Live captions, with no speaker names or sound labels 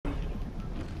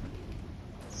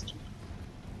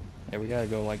Yeah, we gotta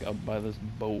go like up by this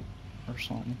boat or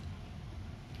something.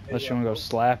 Unless Maybe you wanna go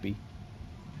Slappy.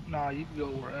 Nah, you can go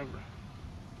wherever.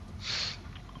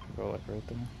 Go like right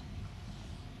there.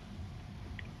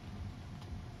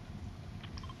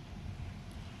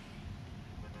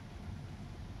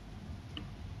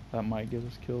 That might get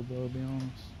us killed though, to be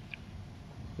honest.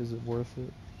 Is it worth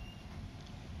it?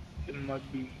 It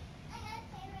might be. I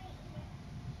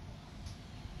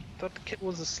thought the kid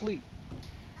was asleep.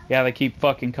 Yeah, they keep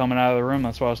fucking coming out of the room.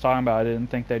 That's what I was talking about. I didn't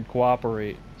think they'd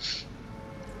cooperate.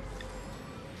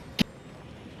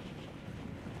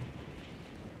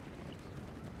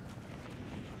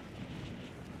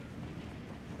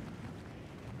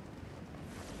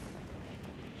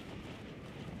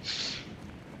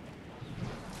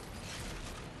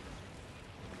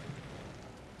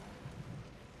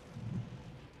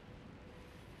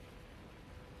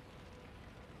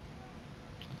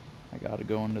 I gotta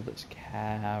go into this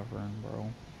cavern, bro.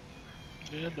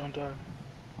 Yeah, don't die.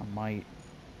 I might.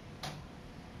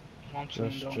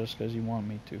 Just because you want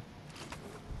me to.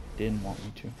 Didn't want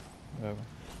me to. Whatever.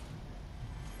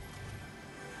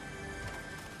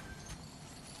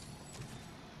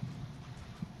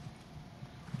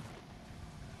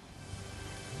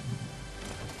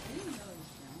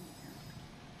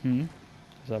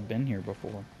 Because I've been here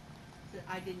before.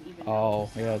 I didn't even know. Oh,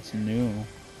 yeah, it's new.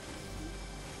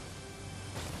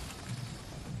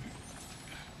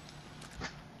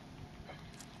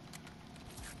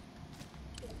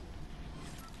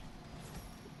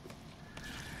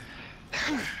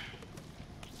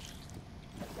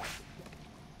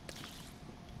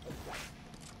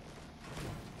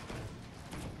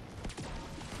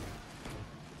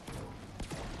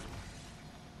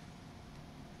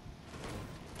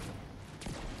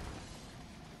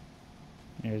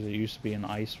 There used to be an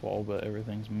ice wall, but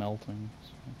everything's melting.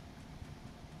 So.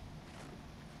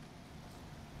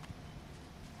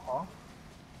 Huh?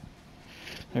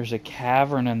 There's a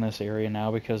cavern in this area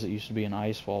now because it used to be an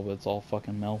ice wall, but it's all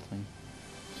fucking melting.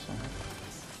 So.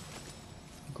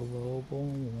 Global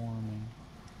warming.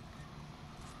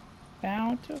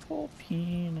 Bountiful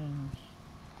penis.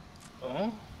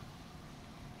 Oh?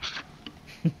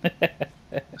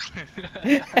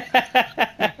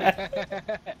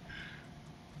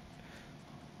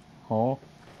 Oh.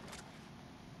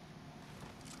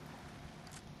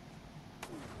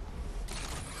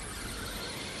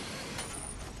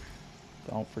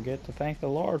 Don't forget to thank the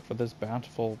Lord for this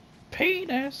bountiful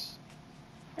penis.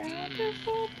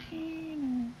 Bountiful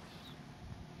penis.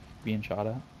 Being shot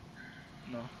at?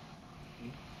 No.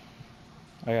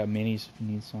 I got minis if you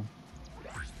need some.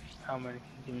 How many?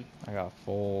 Give me. I got a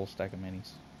full stack of minis.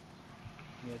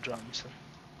 Yeah, drop me some.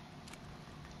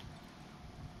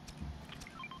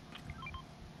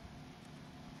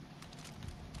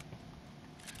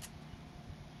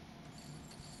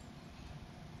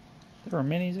 There are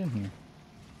minis in here.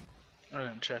 I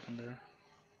didn't check in there.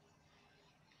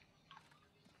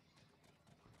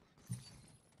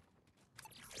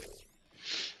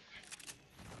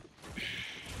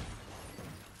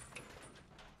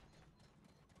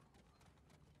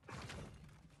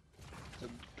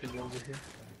 There's a pig over here.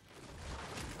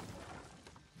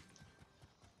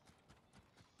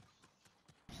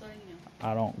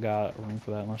 I don't got room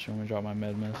for that unless you want me to drop my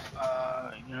med mist.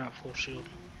 You're not full shield.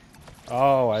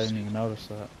 Oh, I didn't even notice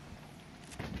that.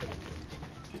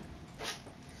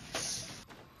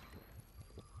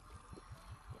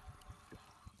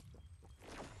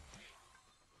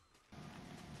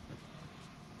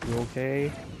 You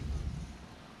okay?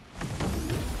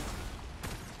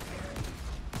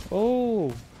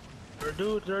 Oh!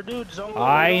 There are dudes. Don't go,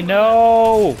 I don't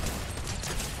know!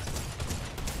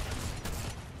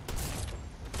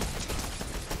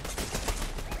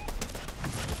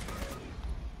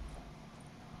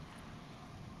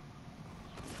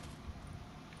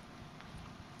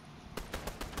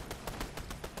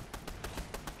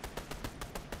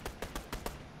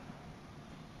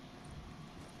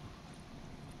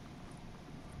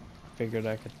 Figured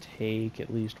I could take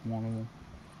at least one of them.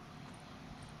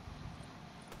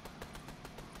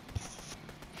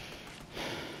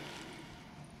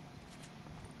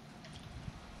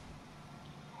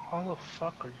 How the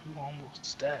fuck are you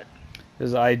almost dead?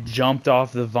 Because I jumped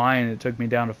off the vine and it took me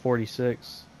down to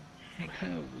 46.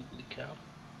 Wiggly cow.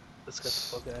 Let's get the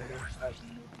fuck out of here. I have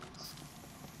no business.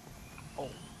 Oh,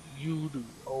 you do.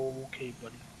 Oh, okay,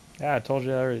 buddy. Yeah, I told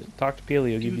you I already. Talk to Peely,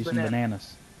 he'll give you some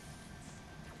bananas.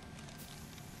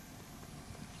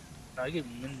 I give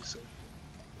him minis, so.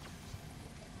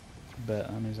 Bet,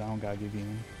 that means I don't gotta give you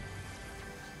any.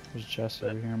 There's a chest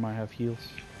over here, might have heals.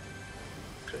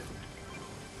 Okay.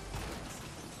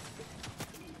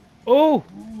 Oh!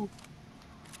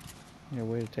 Yeah,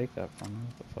 way to take that from me.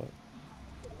 What the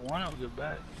fuck? One I'll get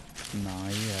back. Nah,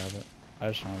 you have it. I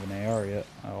just don't have an AR yet.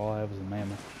 All I have is a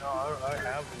mammoth. No, I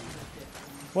have one.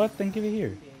 What? Then give it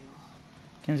here.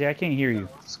 Kenzie, I can't hear Yeah, you.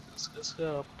 let's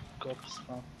go up. Go up this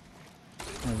phone.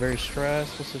 In a very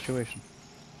stressful situation.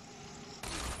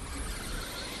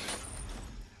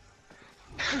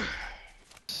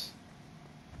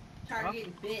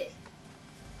 Target bit.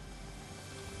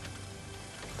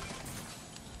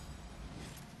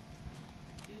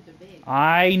 Dude, they're big.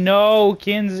 I know,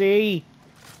 Kenzie!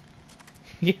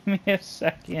 Give me a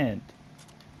second.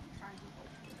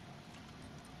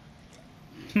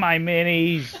 My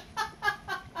minis!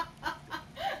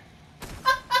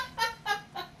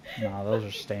 Nah, those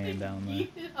are staying down there.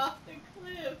 Eat it off the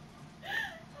cliff.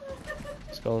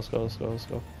 Let's go, let's go, let's go, let's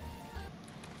go.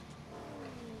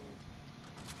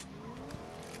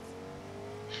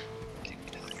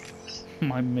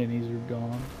 My minis are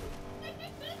gone.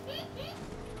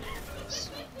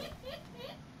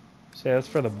 See, that's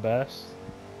for the best.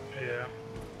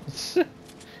 Yeah.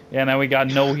 Yeah, now we got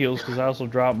no heals because I also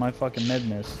dropped my fucking mid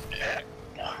miss.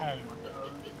 Oh my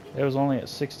god. It was only at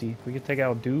 60. We could take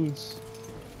out dudes,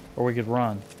 or we could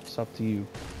run. It's up to you.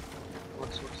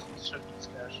 Let's check these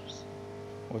caches.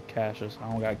 What caches?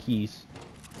 I don't got keys.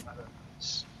 I don't know.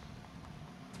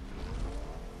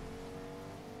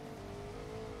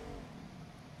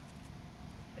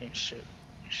 Ain't shit.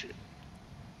 Ain't shit.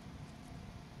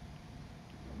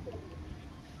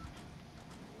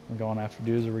 We're going after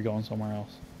dudes, or we going somewhere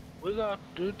else? We got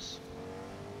dudes.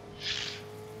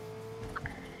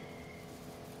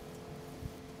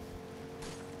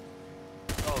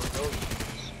 Oh, those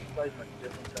dudes. Like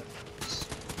different type of dudes.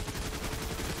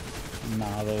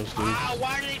 Nah, those dudes. Ah,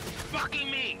 why are they fucking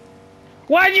me?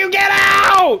 Why'd you get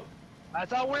out? I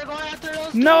thought we were going after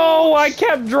those No, I dudes.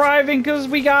 kept driving because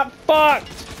we got fucked.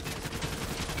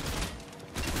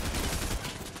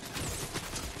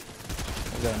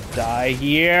 We're gonna die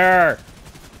here.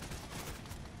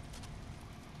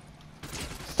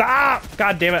 Stop!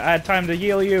 God damn it, I had time to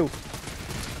heal you.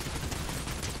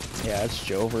 Yeah, it's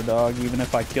Jover, dog. Even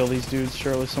if I kill these dudes,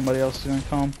 surely somebody else is gonna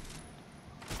come.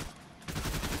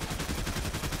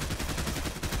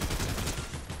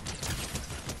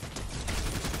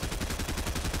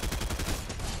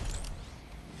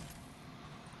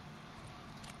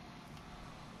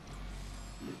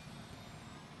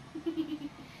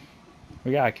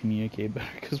 We gotta communicate better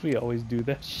because we always do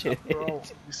that shit. Bro,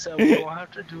 you said we're going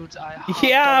after dudes. I hopped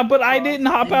Yeah, out but the I truck didn't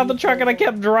hop and out the you truck and I pulled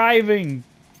kept driving.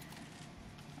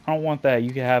 I don't want that.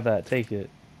 You can have that. Take it.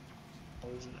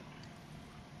 What is it?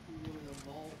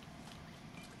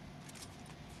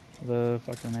 The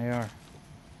fucking AR.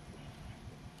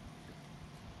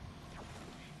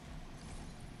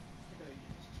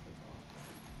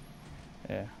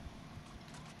 Yeah.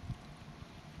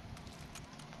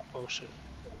 Oh shit.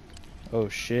 Oh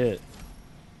shit.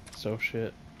 So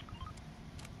shit.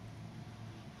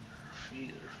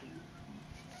 Feet.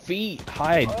 Feet.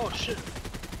 Hide. Oh shit.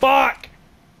 Fuck!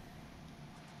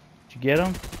 Did you get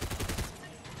him? Yeah,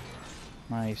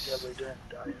 Nice. they didn't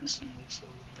die instantly, so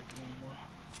we can make one more.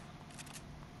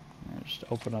 Yeah, just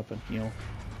open up and heal.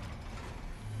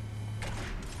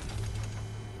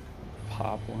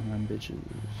 Pop one of them bitches.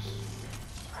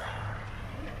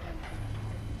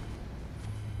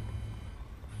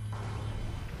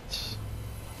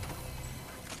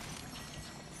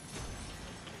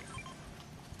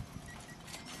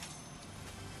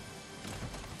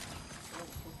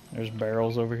 There's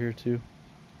barrels over here too.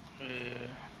 Yeah.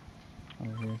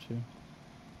 Over here too.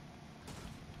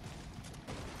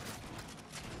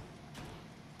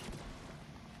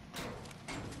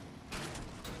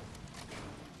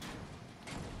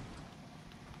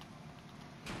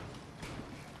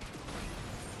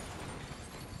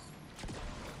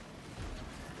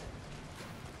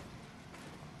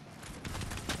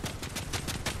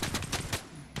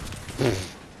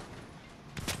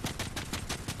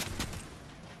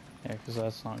 Yeah, because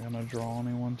that's not gonna draw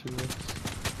anyone to us.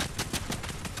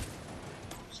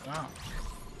 It's not.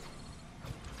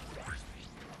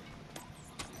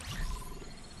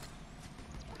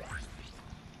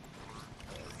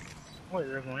 Wait,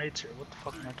 there are grenades here. What the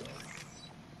fuck am I doing?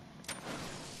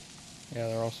 Yeah,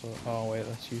 they're also. Oh wait,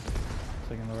 that's you. I'm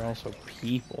thinking there are also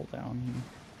people down here.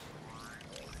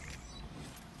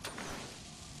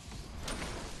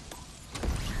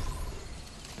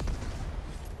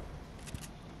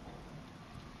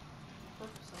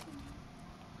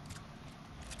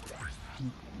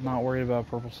 I'm not worried about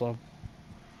purple sub.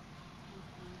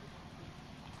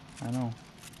 I know.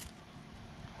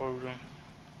 What are we doing?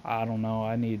 I don't know.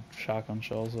 I need shotgun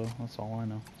shells though. That's all I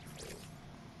know.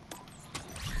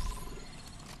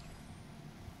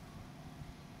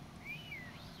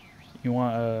 You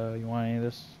want any of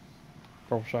this?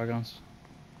 Purple shotguns?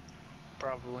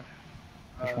 Probably.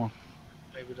 Which one?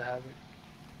 Maybe to have it.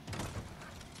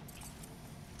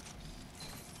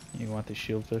 You want the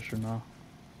shield fish or not?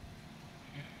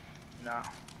 Nah.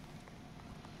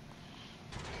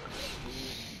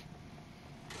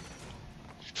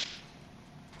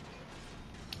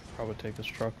 Probably take this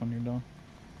truck when you're done.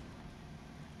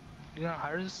 You gonna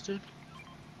hire this dude?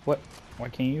 What? Why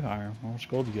can't you hire him? How much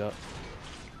gold you got?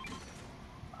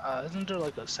 Isn't there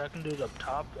like a second dude up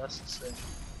top? That's the same.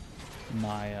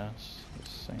 Nah, yeah,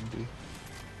 it's the same dude. No,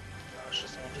 it's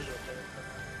just one dude up there.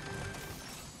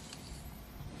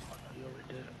 Oh no, you already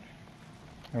did it.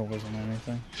 There wasn't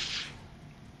anything.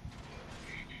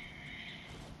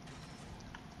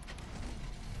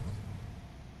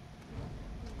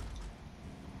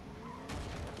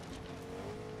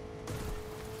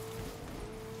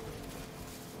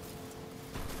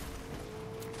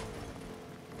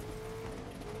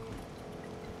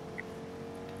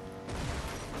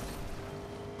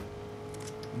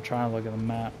 I'm trying to look at the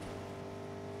map.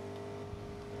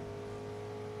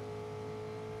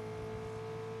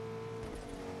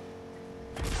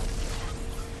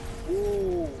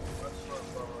 Ooh, that's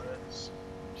what it is.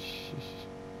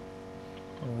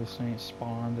 Oh, this ain't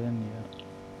spawned in yet.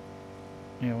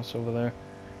 Yeah, what's over there?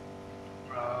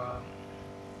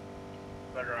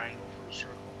 Better angle for the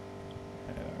circle.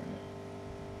 Yeah, alright.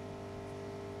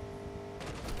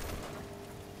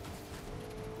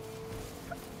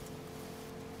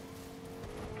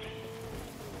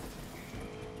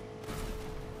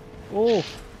 Oh!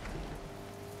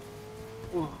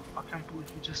 Ooh, I can't believe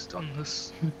you just done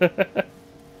this. There's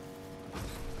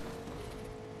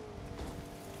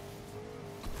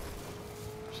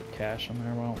a cache in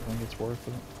there, but I don't think it's worth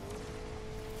it.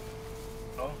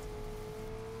 Oh.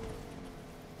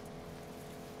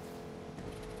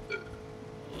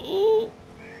 Ooh.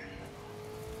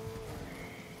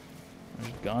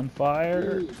 There's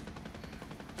gunfire. Ooh.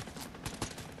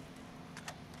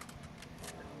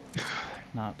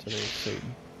 Not today,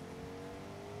 Satan.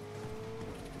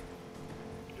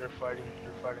 You're fighting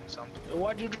something.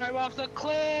 Why'd you drive off the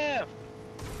cliff?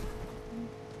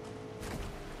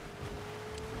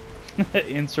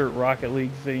 Insert Rocket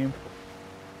League theme.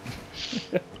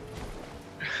 So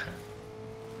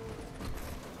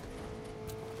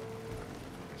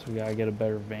we gotta get a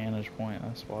better vantage point,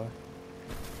 that's why.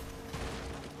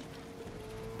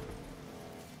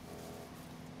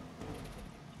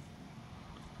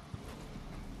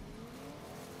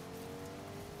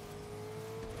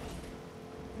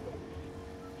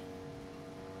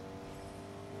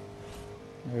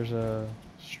 There's a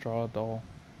straw doll.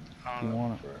 You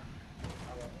want it?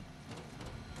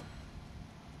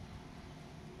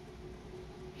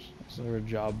 Is there a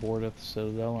job board at the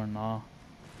Citadel or not?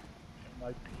 It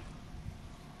might be.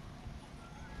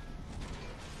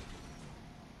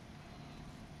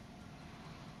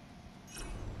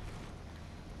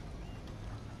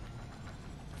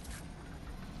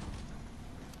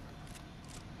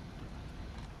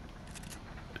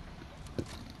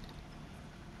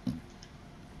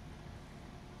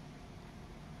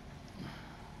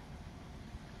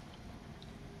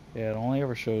 Yeah, it only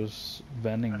ever shows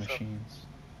vending I saw- machines.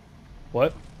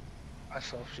 What? I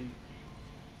saw feet.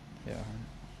 Yeah.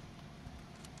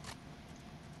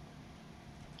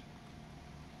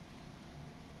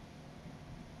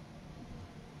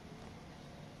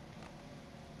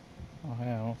 Oh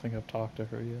yeah, I don't think I've talked to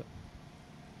her yet.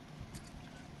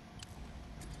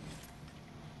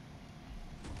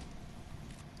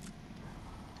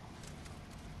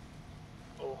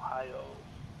 Ohio.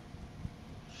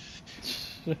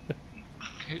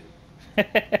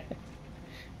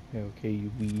 Okay,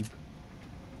 you weeb.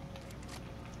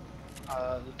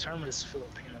 The term is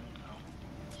Filipino now.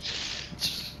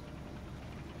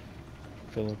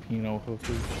 Filipino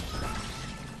hookers.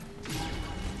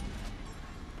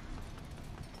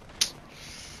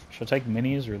 Should I take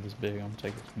minis or this big? I'm gonna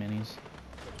take minis.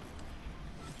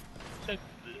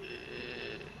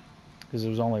 Because there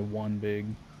was only one big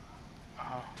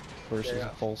versus Yeah. a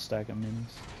full stack of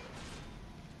minis.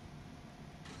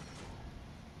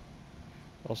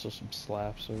 Also some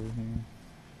slaps over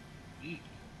here.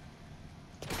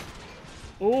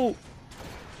 Oh!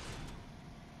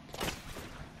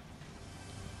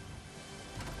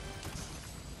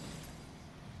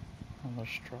 Another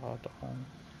straw doll.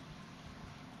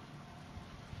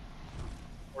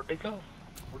 Where'd they go?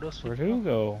 Where'd who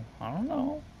go? I don't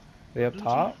know. They up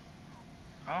top?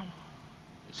 Huh?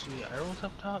 You see arrows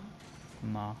up top?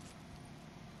 Nah.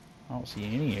 I don't see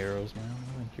any arrows, man.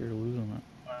 I think you're losing it.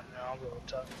 Alright, now I'll go up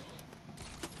top.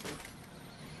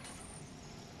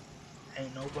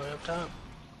 Ain't nobody up top.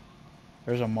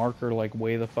 There's a marker like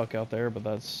way the fuck out there, but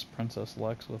that's Princess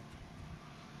Lexa.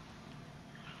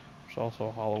 There's also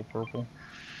a hollow purple.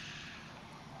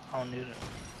 I don't need it.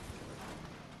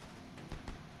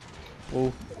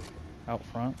 Whoa, out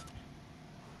front.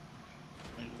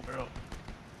 Girl.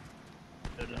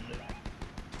 They're done there.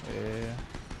 Yeah.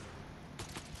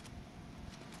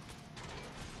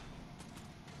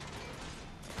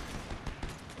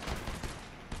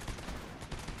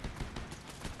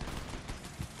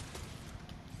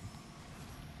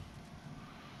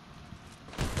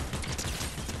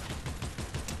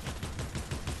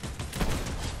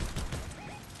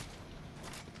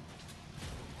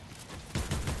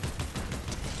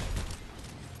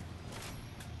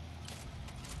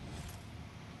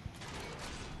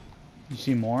 You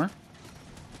see more?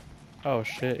 Oh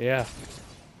shit, yeah.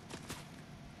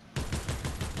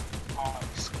 Oh,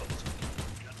 he's skulls.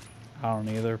 I don't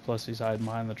either, plus he's hiding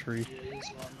behind the tree. Yeah,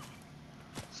 he's running.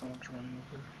 Someone's running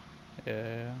over.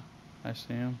 Yeah, I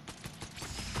see him.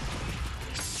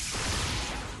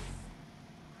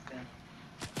 Okay.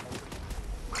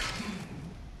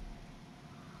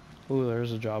 Ooh,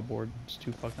 there's a job board. It's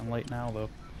too fucking late now, though.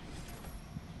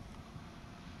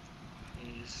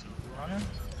 He's running.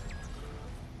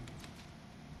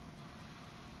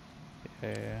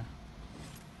 Yeah.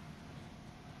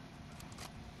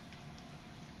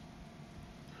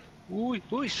 Ooh,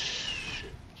 ooh,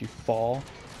 shit. Did you fall?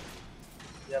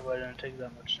 Yeah, but I didn't take that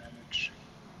much damage.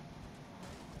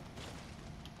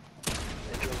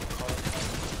 They drove a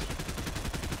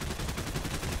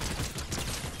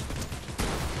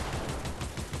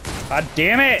car. God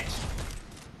damn it!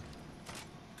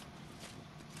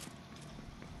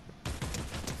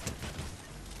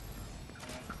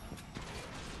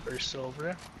 Are you still over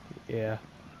there? Yeah.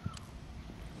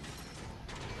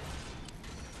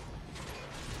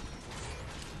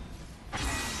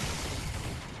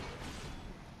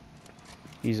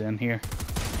 He's in here.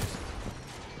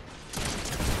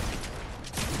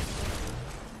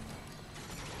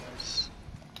 Nice.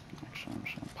 Actually, I'm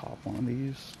just gonna pop one of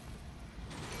these.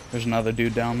 There's another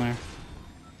dude down there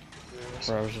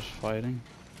where I was just fighting.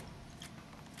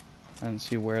 I didn't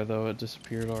see where though, it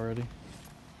disappeared already.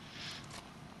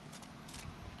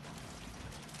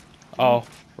 Oh,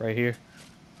 right here.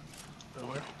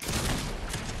 Where?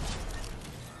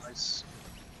 Nice.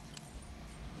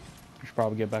 You should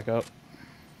probably get back up.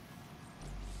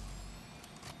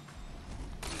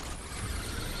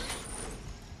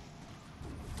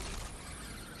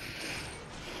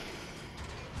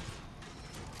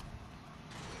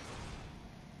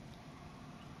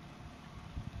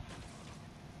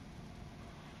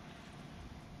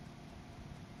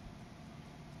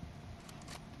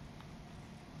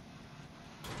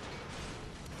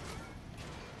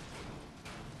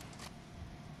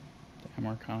 Damn,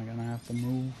 we're kind of gonna have to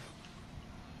move.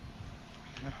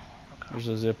 Yeah, okay. There's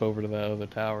a zip over to that other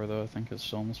tower though. I think it's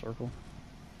still in the circle.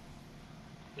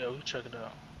 Yeah, we can check it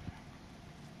out.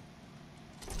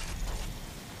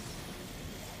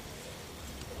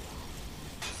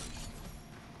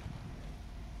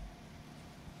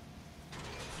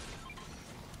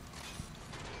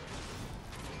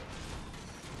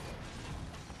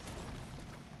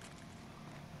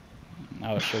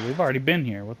 Oh shit, we've already been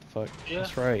here. What the fuck? Yeah.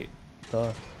 That's right.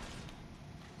 Duh.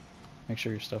 Make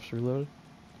sure your stuff's reloaded.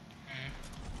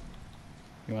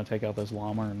 You want to take out this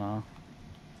llama or nah?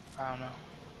 I don't know.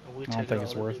 We I don't think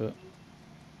it's worth it.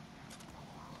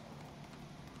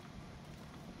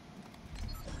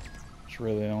 It's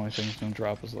really the only thing that's gonna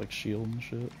drop is like shield and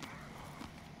shit.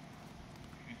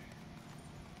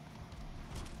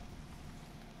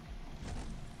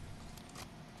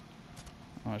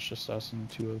 Oh, it's just us and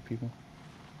two other people.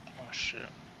 Oh shit.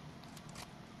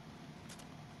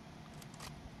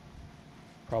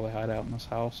 Probably hide out in this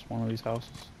house, one of these houses.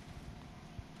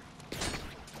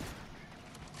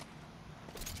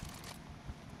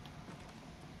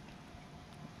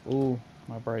 Ooh,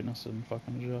 my brightness didn't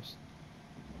fucking adjust.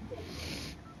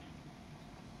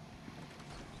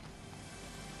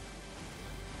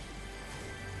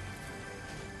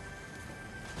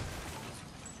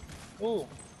 Oh,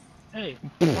 hey,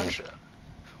 watch it.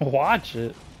 Watch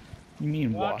it? You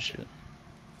mean Watch watch it?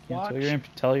 Watch.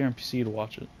 Tell your NPC to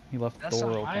watch it. He left the That's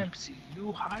door not open. my NPC.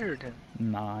 You hired him.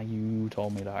 Nah, you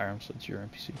told me to hire him, so it's your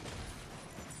NPC.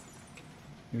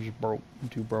 You're just broke. I'm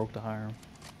too broke to hire him.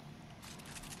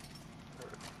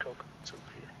 Coconuts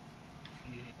over here.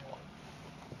 You need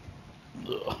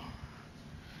one. Ugh.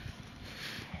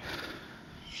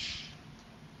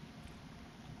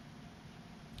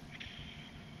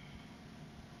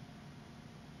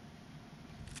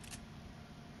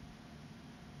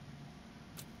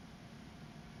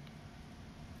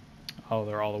 Oh,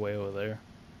 they're all the way over there.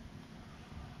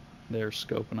 They're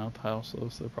scoping out the house though,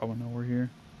 so they probably know we're here.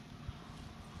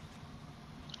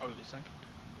 Oh, you think?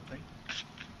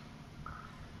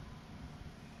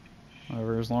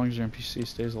 However, as long as your NPC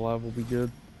stays alive, we'll be good.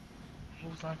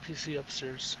 Who's on PC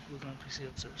upstairs? Who's on PC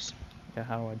upstairs? Yeah,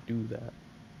 how do I do that?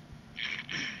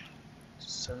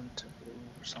 7 to 8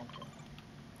 or something.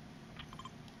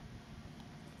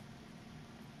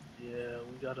 Yeah,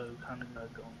 we gotta kind of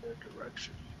go in their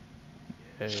direction.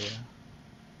 Yeah, yeah.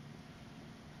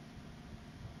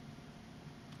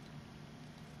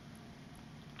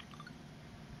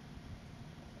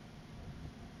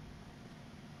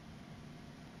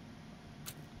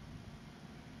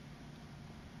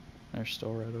 They're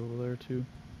still right over there too.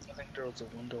 I think there was a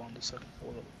window on the second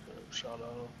floor that we could have shot out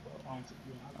of, but I don't think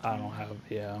we have. I don't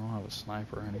have a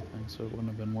sniper or anything, so it wouldn't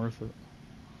have been worth it.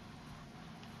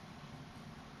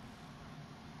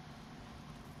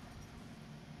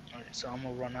 Alright, so I'm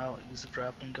gonna run out, use the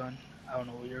grappling gun. I don't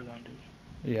know what you're gonna do.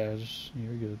 Yeah,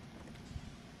 you're good.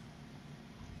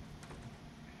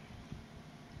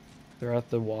 They're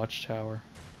at the watchtower.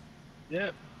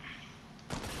 Yep.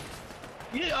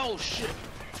 Yeah, oh shit!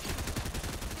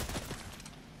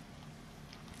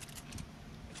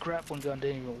 The grappling gun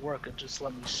didn't even work, it just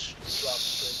let me drop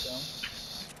straight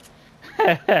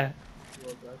down.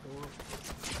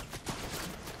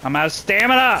 I'm out of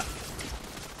stamina!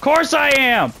 Of course I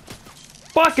am!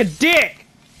 Fuck a dick!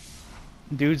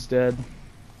 Dude's dead.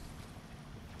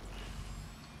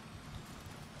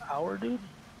 Our dude?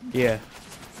 Yeah.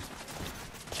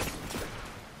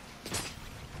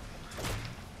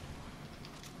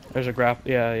 There's a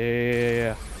yeah.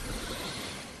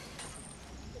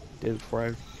 Did it before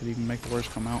I could even make the words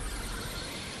come out.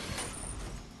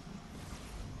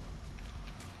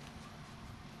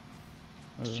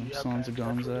 Where Do you the have sons of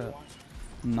guns tractor at? one?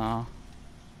 Nah.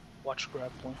 Watch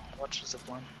grappling. Watch the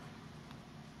zipline.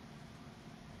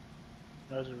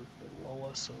 Either below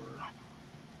us or.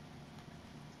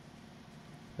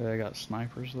 They got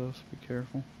snipers though, so be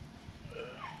careful.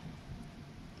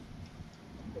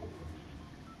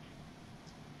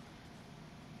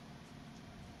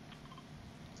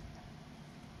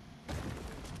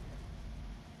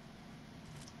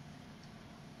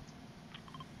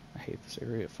 I hate this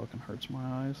area, it fucking hurts my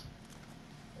eyes.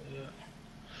 Yeah.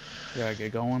 Gotta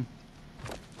get going.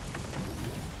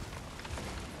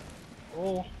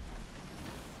 Oh.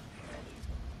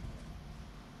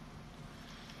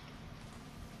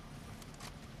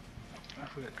 I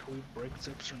forget, can we break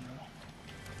zips or no?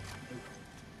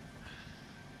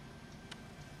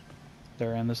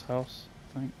 They're in this house,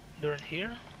 I think. They're in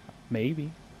here?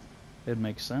 Maybe. It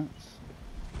makes sense.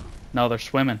 No, they're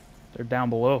swimming. They're down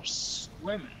below.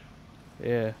 Swimming.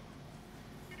 Yeah.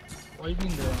 What do you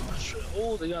mean they're on the shore?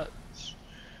 Oh, they got.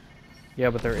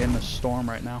 Yeah, but they're in the storm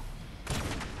right now.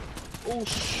 Oh,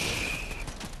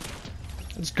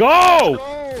 Let's go!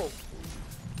 go!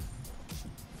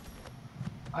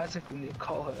 I think we need to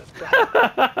call it.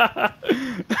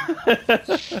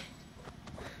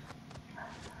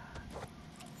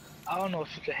 I don't know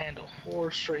if you can handle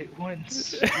 4 straight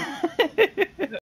wins.